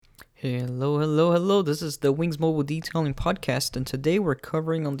Hello, hello, hello. This is the Wings Mobile Detailing Podcast, and today we're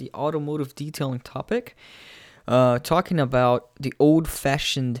covering on the automotive detailing topic, talking about the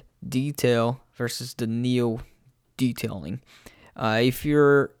old-fashioned detail versus the neo detailing. If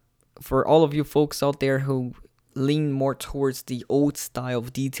you're, for all of you folks out there who lean more towards the old style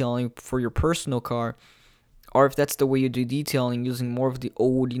of detailing for your personal car, or if that's the way you do detailing, using more of the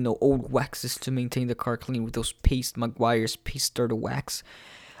old, old waxes to maintain the car clean with those paste Meguiar's paste starter wax,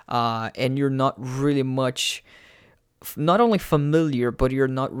 and you're not really much, not only familiar, but you're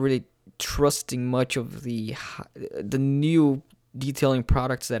not really trusting much of the new detailing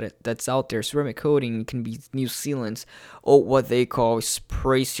products that's out there. Ceramic coating can be new sealants, or what they call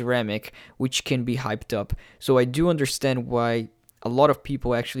spray ceramic, which can be hyped up. So I do understand why a lot of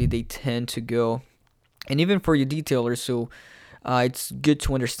people actually they tend to go, and even for your detailers, so it's good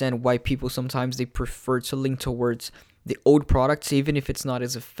to understand why people sometimes they prefer to lean towards the old products, even if it's not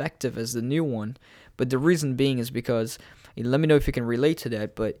as effective as the new one. But the reason being is because, let me know if you can relate to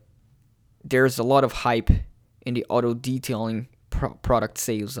that, but there's a lot of hype in the auto detailing product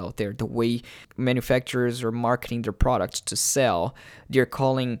sales out there. The way manufacturers are marketing their products to sell, they're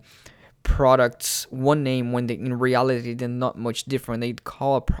calling products one name when they in reality they're not much different. They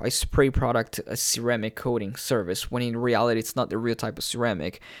call a spray product a ceramic coating service when in reality it's not the real type of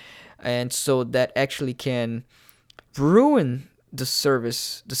ceramic, and so that actually can ruin the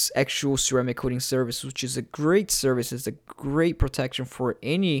service, this actual ceramic coating service, which is a great service. It's a great protection for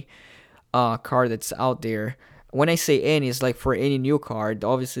any car that's out there. When I say any, it's like for any new car.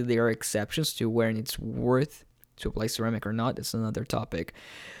 Obviously, there are exceptions to where it's worth to apply ceramic or not. That's another topic.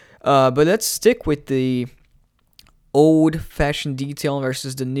 But let's stick with the old-fashioned detail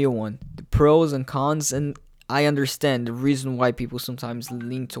versus the new one. The pros and cons, and I understand the reason why people sometimes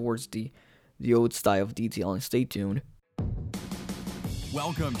lean towards the old style of detailing. Stay tuned.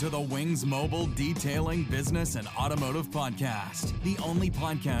 Welcome to the Wings Mobile Detailing Business and Automotive Podcast, the only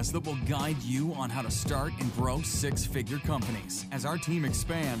podcast that will guide you on how to start and grow six-figure companies. As our team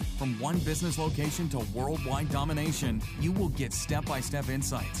expand from one business location to worldwide domination, you will get step-by-step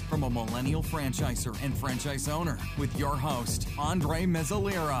insights from a millennial franchisor and franchise owner with your host, Andre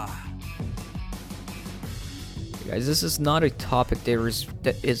Mezzalera. Guys, this is not a topic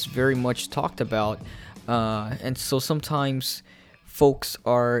that is very much talked about, and so sometimes folks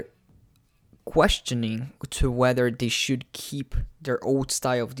are questioning to whether they should keep their old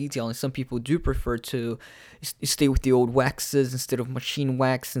style of detailing. Some people do prefer to stay with the old waxes instead of machine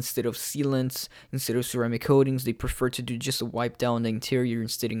wax, instead of sealants, instead of ceramic coatings. They prefer to do just a wipe down the interior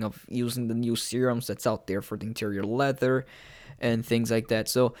instead of using the new serums that's out there for the interior leather and things like that.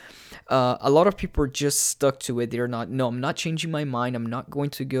 So a lot of people are just stuck to it. They're not, no, I'm not changing my mind. I'm not going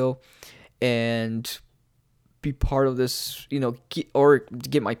to go and be part of this,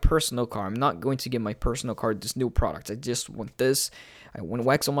 get my personal car. I'm not going to get my personal car this new product. I just want this. I want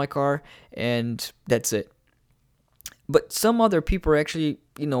wax on my car, and that's it. But some other people are actually,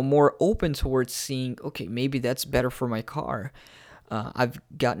 more open towards seeing, okay, maybe that's better for my car. I've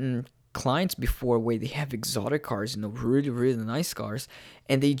gotten clients before where they have exotic cars, really, really nice cars,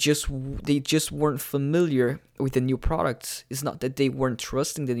 and they just weren't familiar with the new products. It's not that they weren't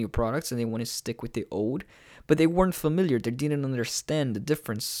trusting the new products and they want to stick with the old, but they weren't familiar. They didn't understand the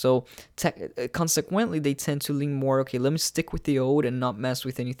difference. So consequently, they tend to lean more, okay, let me stick with the old and not mess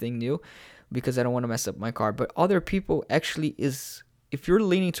with anything new because I don't want to mess up my car. But other people actually if you're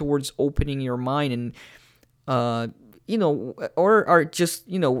leaning towards opening your mind and, or are just,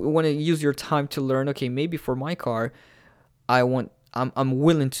 want to use your time to learn, okay, maybe for my car, I'm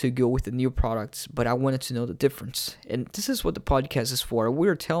willing to go with the new products, but I wanted to know the difference. And this is what the podcast is for.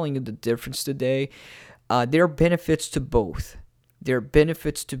 We're telling you the difference today. There are benefits to both. There are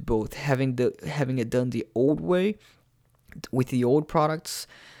benefits to both having it done the old way with the old products,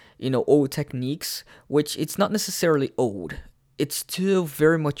 old techniques, which it's not necessarily old. It's still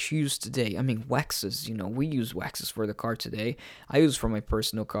very much used today. I mean, waxes, we use waxes for the car today. I use for my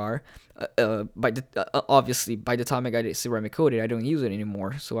personal car. Obviously, by the time I got it ceramic coated, I don't use it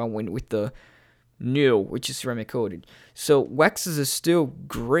anymore. So I went with the new, which is ceramic coated. So waxes is still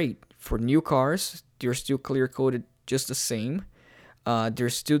great for new cars. They're still clear coated just the same.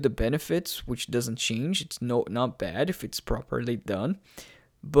 There's still the benefits, which doesn't change. It's not bad if it's properly done.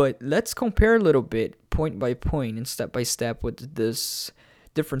 But let's compare a little bit, point by point and step by step, what these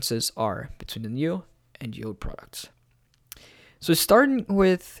differences are between the new and the old products. So starting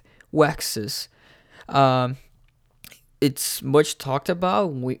with waxes, it's much talked about.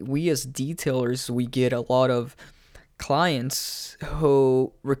 We as detailers, we get a lot of clients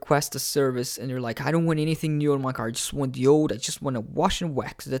who request a service and they're like, I don't want anything new on my car. I just want the old. I just want to wash and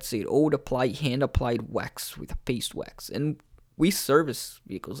wax. That's it. Old applied, hand applied wax with a paste wax. And we service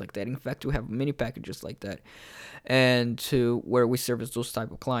vehicles like that. In fact, we have many packages like that, and to where we service those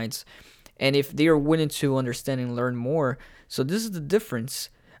type of clients. And if they are willing to understand and learn more, so this is the difference.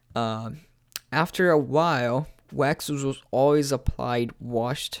 After a while, wax was always applied,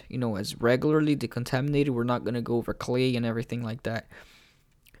 washed, as regularly, decontaminated. We're not going to go over clay and everything like that.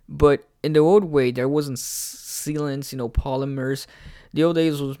 But in the old way, there wasn't sealants, polymers. The old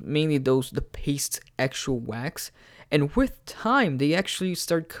days was mainly the paste actual wax. And with time, they actually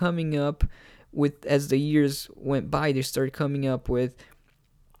start coming up with, as the years went by, they started coming up with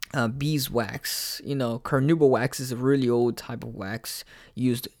beeswax. Carnauba wax is a really old type of wax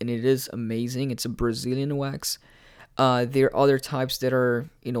used, and it is amazing. It's a Brazilian wax. There are other types that are,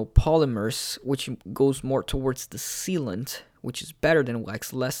 polymers, which goes more towards the sealant, which is better than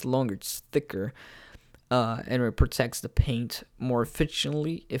wax, less longer, it's thicker, and it protects the paint more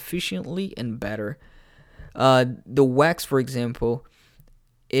efficiently and better. The wax, for example,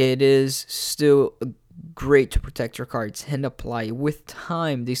 it is still great to protect your car. It's hand apply. With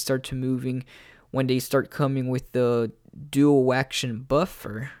time, they start to moving when they start coming with the dual action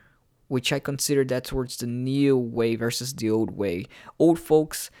buffer, which I consider that towards the new way versus the old way.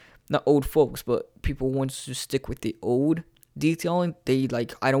 Not old folks, but people want to stick with the old detailing. They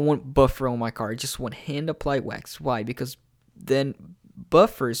like, I don't want buffer on my car. I just want hand applied wax. Why? Because then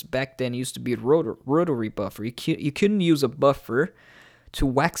buffers back then used to be rotary buffer. You couldn't use a buffer to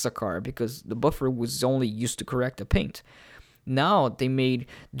wax a car because the buffer was only used to correct the paint. Now they made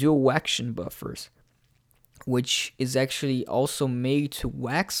dual action buffers, which is actually also made to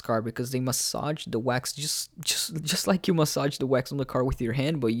wax car because they massage the wax just like you massage the wax on the car with your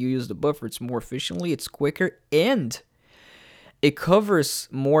hand, but you use the buffer. It's more efficiently, it's quicker, and it covers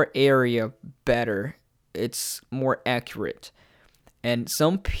more area better. It's more accurate. And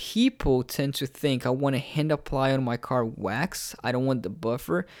some people tend to think, I want to hand apply on my car wax. I don't want the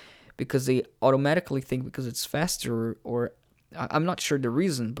buffer, because they automatically think because it's faster, or I'm not sure the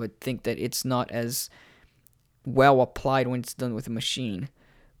reason, but think that it's not as well applied when it's done with a machine.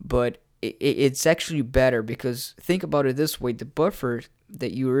 But it's actually better, because think about it this way. The buffer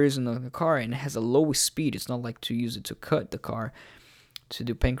that you're using on the car, and it has a low speed. It's not like to use it to cut the car to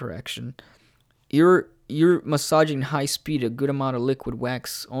do paint correction. You're massaging high speed, a good amount of liquid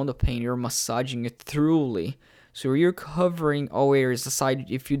wax on the paint. You're massaging it thoroughly. So you're covering all areas. Aside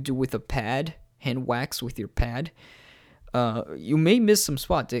if you do with a pad, hand wax with your pad, you may miss some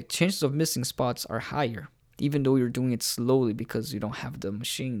spots. The chances of missing spots are higher, even though you're doing it slowly because you don't have the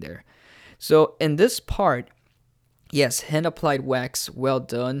machine there. So in this part, yes, hand applied wax, well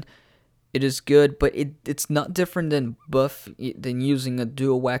done. It is good, but it's not different than using a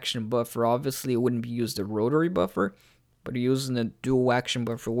dual action buffer. Obviously, it wouldn't be used a rotary buffer, but using a dual action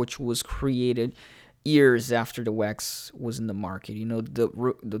buffer, which was created years after the wax was in the market.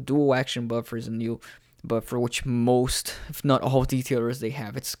 The dual action buffer is a new buffer, which most, if not all, detailers they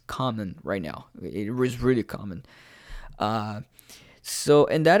have. It's common right now. It is really common. So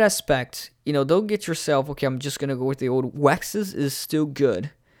in that aspect, don't get yourself, okay, I'm just gonna go with the old waxes is still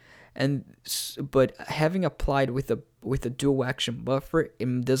good. But having applied with a dual action buffer,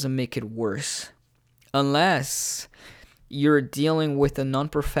 it doesn't make it worse, unless you're dealing with a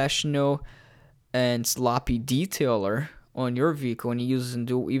non-professional and sloppy detailer on your vehicle and you're using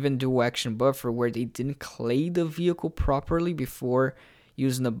dual action buffer where they didn't clay the vehicle properly before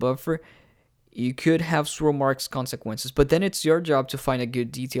using the buffer. You could have swirl marks consequences, but then it's your job to find a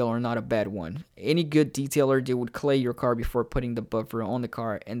good detailer, not a bad one. Any good detailer, they would clay your car before putting the buffer on the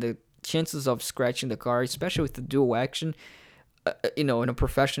car, and the chances of scratching the car, especially with the dual action, in a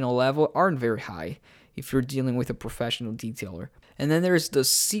professional level, aren't very high if you're dealing with a professional detailer. And then there's the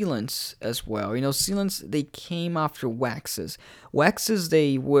sealants as well. Sealants, they came after waxes. Waxes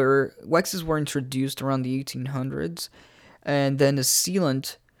were introduced around the 1800s, and then the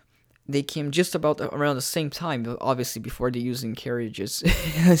sealant, they came just about around the same time, obviously before they using carriages,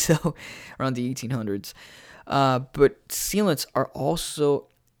 so around the 1800s. But sealants are also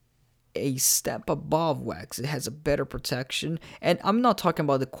a step above wax. It has a better protection, and I'm not talking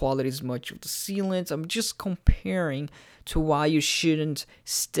about the quality as much of the sealants. I'm just comparing to why you shouldn't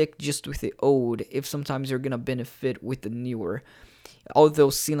stick just with the old if sometimes you're gonna benefit with the newer. Although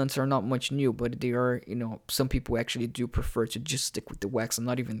sealants are not much new, but they are, some people actually do prefer to just stick with the wax and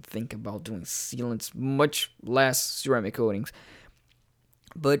not even think about doing sealants, much less ceramic coatings.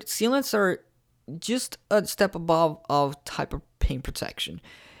 But sealants are just a step above of type of paint protection.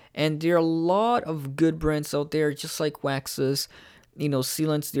 And there are a lot of good brands out there, just like waxes.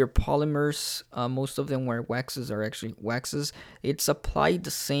 Sealants, they're polymers. Most of them where waxes are actually waxes. It's applied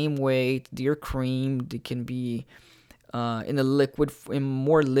the same way. They're cream. They can be in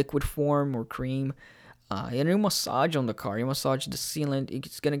more liquid form or cream. And you massage on the car. You massage the sealant.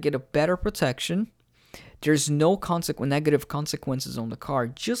 It's gonna get a better protection. There's no negative consequences on the car,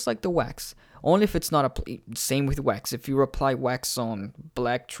 just like the wax. Only if it's not same with wax. If you apply wax on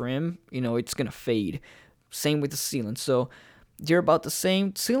black trim, it's gonna fade. Same with the sealant. So they're about the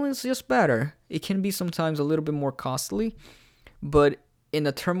same. Sealant's just better. It can be sometimes a little bit more costly, but in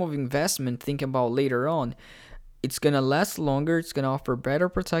the term of investment, think about later on, it's gonna last longer. It's gonna offer better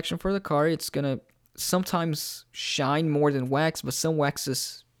protection for the car. It's gonna sometimes shine more than wax, but some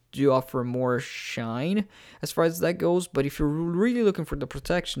waxes do offer more shine as far as that goes. But if you're really looking for the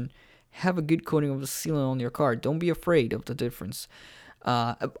protection, have a good coating of the sealant on your car. Don't be afraid of the difference.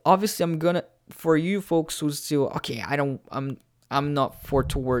 Obviously, for you folks who still okay, I'm not for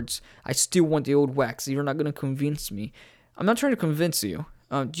towards. I still want the old wax. You're not gonna convince me. I'm not trying to convince you.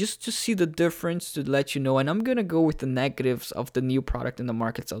 Just to see the difference, to let you know, and I'm gonna go with the negatives of the new product in the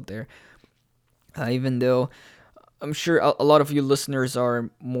markets out there. Even though I'm sure a lot of you listeners are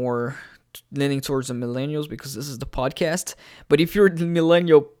more leaning towards the millennials because this is the podcast. But if you're the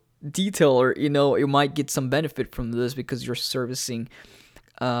millennial detailer, you might get some benefit from this because you're servicing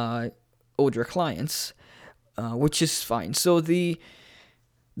older clients, which is fine. So the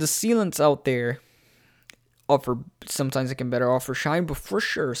sealants out there sometimes they can better offer shine, but for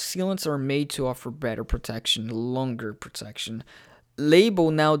sure sealants are made to offer better protection, longer protection. Label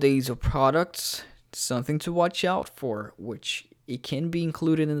nowadays of products, something to watch out for, which it can be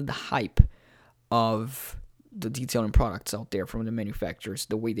included in the hype of the detailing products out there from the manufacturers,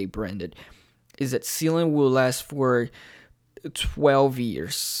 the way they brand it, is that sealant will last for 12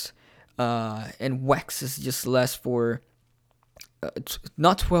 years, and waxes just last for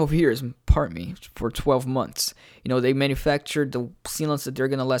not 12 years, pardon me, for 12 months. They manufacture the sealants that they're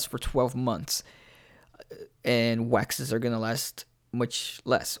going to last for 12 months, and waxes are going to last much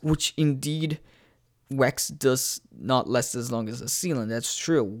less, which indeed wax does not last as long as a sealant. That's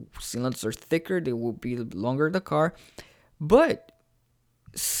true. Sealants are thicker, they will be longer the car, but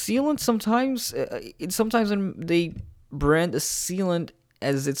sealant sometimes when they brand a sealant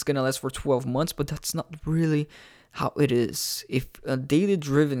as it's gonna last for 12 months, but that's not really how it is. If a daily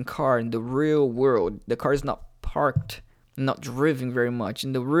driven car in the real world, the car is not parked, not driven very much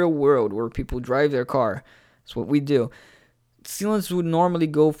in the real world where people drive their car, that's what we do. Sealants would normally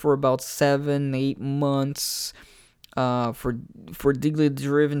go for about 7-8 months. For daily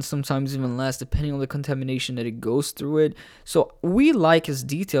driven, sometimes even less, depending on the contamination that it goes through it. So we like, as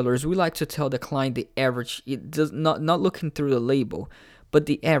detailers, we like to tell the client the average. It does not looking through the label, but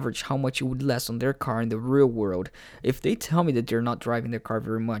the average, how much it would last on their car in the real world. If they tell me that they're not driving their car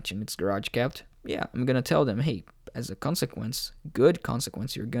very much and it's garage kept, yeah, I'm gonna tell them, hey, as a consequence, good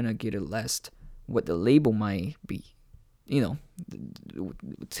consequence, you're gonna get it less what the label might be.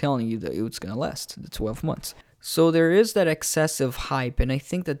 Telling you that it's going to last the 12 months. So there is that excessive hype, and I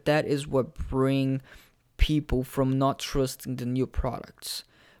think that is what bring people from not trusting the new products,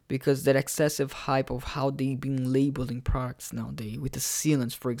 because that excessive hype of how they've been labeling products nowadays. With the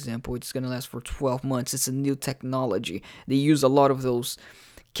sealants, for example, it's going to last for 12 months. It's a new technology. They use a lot of those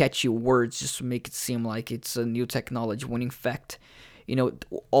catchy words just to make it seem like it's a new technology, when in fact,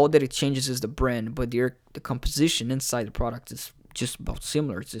 all that it changes is the brand, but the composition inside the product is just about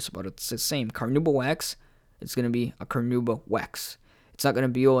similar. It's just about the same. Carnauba wax, it's going to be a Carnauba wax. It's not going to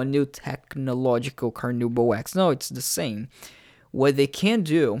be a new technological Carnauba wax. No, it's the same. What they can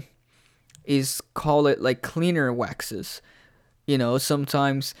do is call it like cleaner waxes.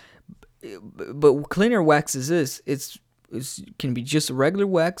 Sometimes, but cleaner waxes can be just regular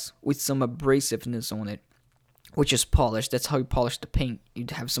wax with some abrasiveness on it, which is polished. That's how you polish the paint.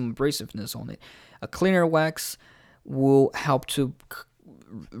 You'd have some abrasiveness on it. A cleaner wax will help to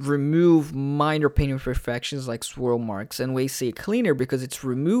remove minor paint imperfections like swirl marks. And we say cleaner because it's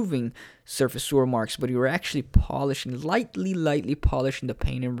removing surface swirl marks, but you're actually polishing, lightly polishing the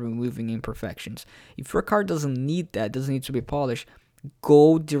paint and removing imperfections. If your car doesn't need to be polished,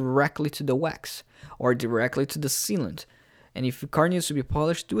 go directly to the wax or directly to the sealant. And if your car needs to be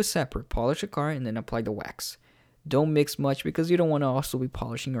polished, do a separate. Polish a car and then apply the wax. Don't mix much because you don't want to also be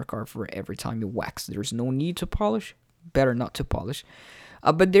polishing your car for every time you wax. There's no need to polish. Better not to polish.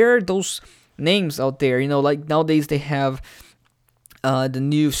 But there are those names out there, like nowadays they have the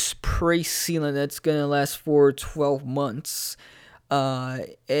new spray sealant that's going to last for 12 months.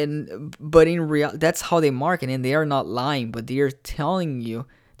 But in reality, that's how they market, and they are not lying, but they are telling you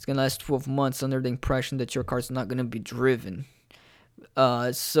It's gonna last 12 months under the impression that your car's not gonna be driven.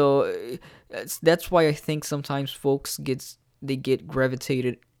 So that's why I think sometimes folks get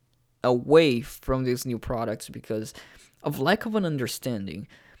gravitated away from these new products because of lack of an understanding.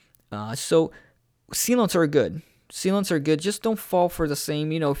 So sealants are good. Sealants are good. Just don't fall for the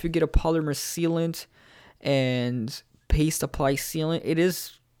same. If you get a polymer sealant and paste apply sealant, it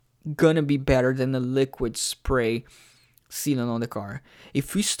is gonna be better than the liquid spray sealant on the car.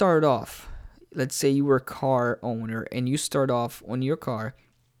 If you start off, let's say you were a car owner and you start off on your car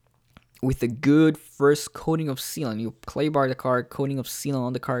with a good first coating of sealant, you clay bar the car, coating of sealant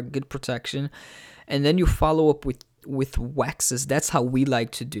on the car, good protection, and then you follow up with waxes. That's how we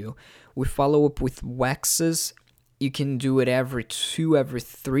like to do. We follow up with waxes. You can do it every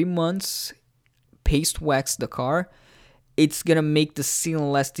 3 months. Paste wax the car. It's gonna make the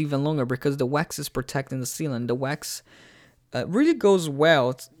sealant last even longer because the wax is protecting the sealant. The wax really goes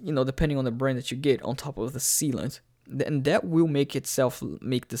well, depending on the brand that you get, on top of the sealant, and that will make the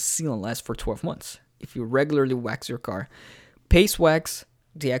sealant last for 12 months if you regularly wax your car. Paste wax,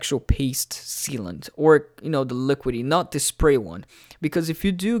 the actual paste sealant, or the liquidy, not the spray one, because if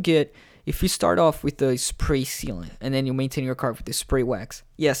you start off with the spray sealant and then you maintain your car with the spray wax,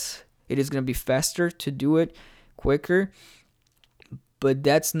 yes, it is going to be faster to do it, quicker, but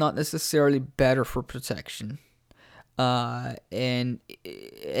that's not necessarily better for protection. And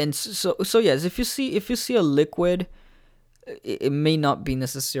so yes, if you see a liquid, it may not be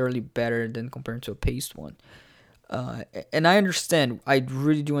necessarily better than compared to a paste one. And I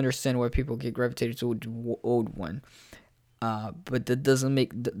really do understand why people get gravitated to the old one. But that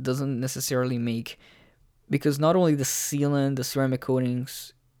doesn't necessarily make, because not only the sealant, the ceramic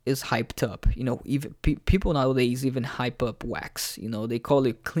coatings is hyped up. Even people nowadays even hype up wax. They call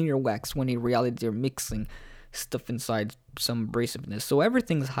it cleaner wax when in reality they're mixing stuff inside some abrasiveness. So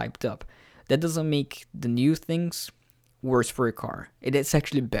everything's hyped up. That doesn't make the new things worse for your car. It's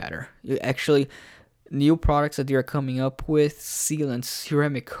actually better. New products that they are coming up with, sealant,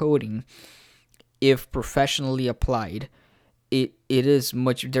 ceramic coating, if professionally applied, it is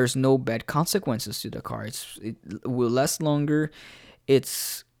much. There's no bad consequences to the car. It will last longer.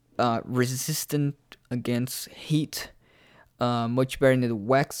 It's resistant against heat, much better than the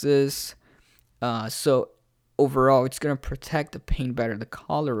waxes. So overall, it's gonna protect the paint better, the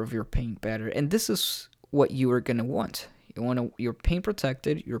color of your paint better, and this is what you are gonna want. You want your paint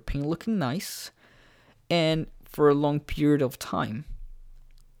protected, your paint looking nice, and for a long period of time.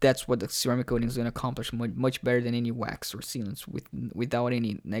 That's what the ceramic coating is gonna accomplish much better than any wax or sealants without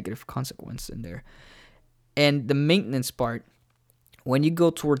any negative consequence in there. And the maintenance part, when you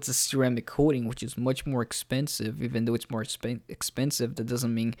go towards the ceramic coating, which is much more expensive, even though it's more expensive, that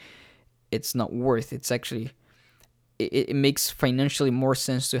doesn't mean it's not worth. It's actually, it makes financially more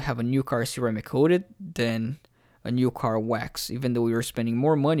sense to have a new car ceramic coated than a new car wax, even though you're spending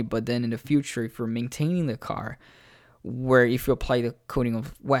more money. But then in the future, if you're maintaining the car, where if you apply the coating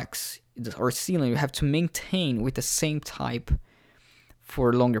of wax or sealant, you have to maintain with the same type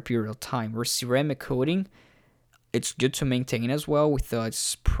for a longer period of time. Where ceramic coating, it's good to maintain as well with a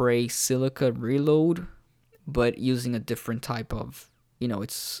spray silica reload, but using a different type of,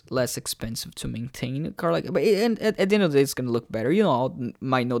 it's less expensive to maintain a car but at the end of the day, it's going to look better. I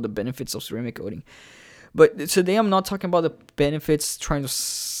might know the benefits of ceramic coating. But today I'm not talking about the benefits, trying to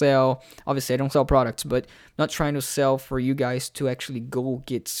sell. Obviously, I don't sell products, but not trying to sell for you guys to actually go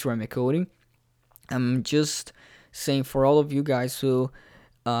get ceramic coating. I'm just saying for all of you guys who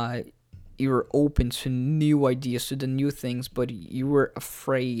you're open to new ideas, to the new things, but you were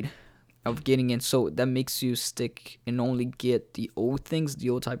afraid of getting in, so that makes you stick and only get the old things, the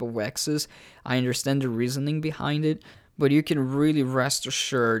old type of waxes. I understand the reasoning behind it, but you can really rest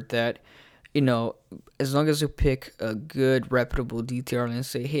assured that, as long as you pick a good, reputable detailer and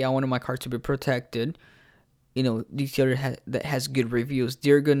say, hey, I want my car to be protected, detailer that has good reviews,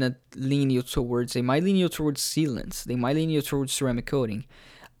 they're going to lean you towards, they might lean you towards sealants, they might lean you towards ceramic coating.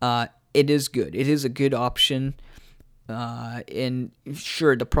 It is good. It is a good option. And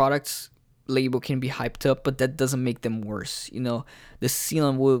sure, the product's label can be hyped up, but that doesn't make them worse. The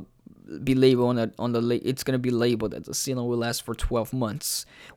sealant will be labeled on the it's going to be labeled that the sealant will last for 12 months,